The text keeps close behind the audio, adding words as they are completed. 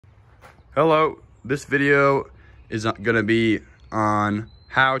Hello, this video is going to be on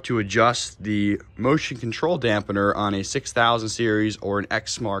how to adjust the motion control dampener on a 6000 series or an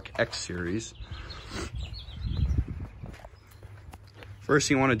Exmark X series. First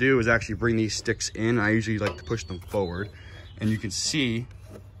thing you want to do is actually bring these sticks in. I usually like to push them forward, and you can see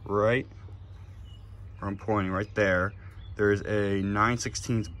right where I'm pointing right there, there's a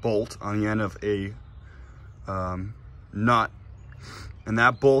 9/16 bolt on the end of a nut. And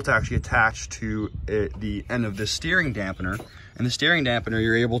that bolt actually attached to the end of the steering dampener. And the steering dampener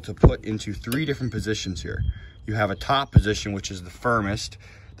you're able to put into 3 different positions here. You have a top position, which is the firmest.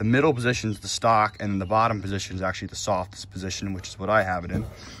 The middle position is the stock, and the bottom position is actually the softest position, which is what I have it in.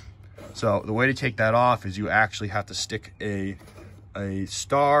 So the way to take that off is you actually have to stick a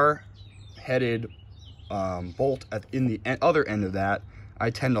star-headed bolt in the other end of that. I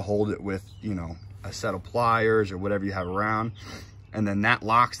tend to hold it with, a set of pliers or whatever you have around. And then that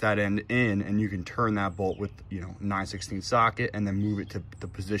locks that end in, and you can turn that bolt with 9/16 socket and then move it to the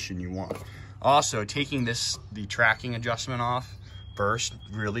position you want. Also, taking the tracking adjustment off first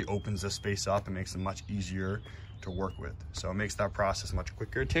really opens the space up and makes it much easier to work with. So it makes that process much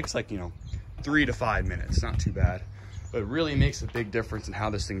quicker. It takes like 3 to 5 minutes, not too bad, but it really makes a big difference in how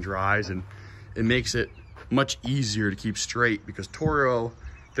this thing dries, and it makes it much easier to keep straight because Toro,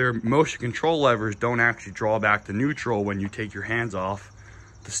 their motion control levers don't actually draw back to neutral when you take your hands off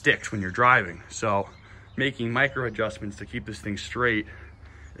the sticks when you're driving. So making micro adjustments to keep this thing straight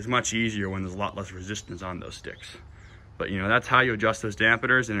is much easier when there's a lot less resistance on those sticks. But that's how you adjust those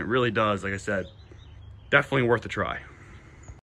dampeners, and it really does, like I said, definitely worth a try.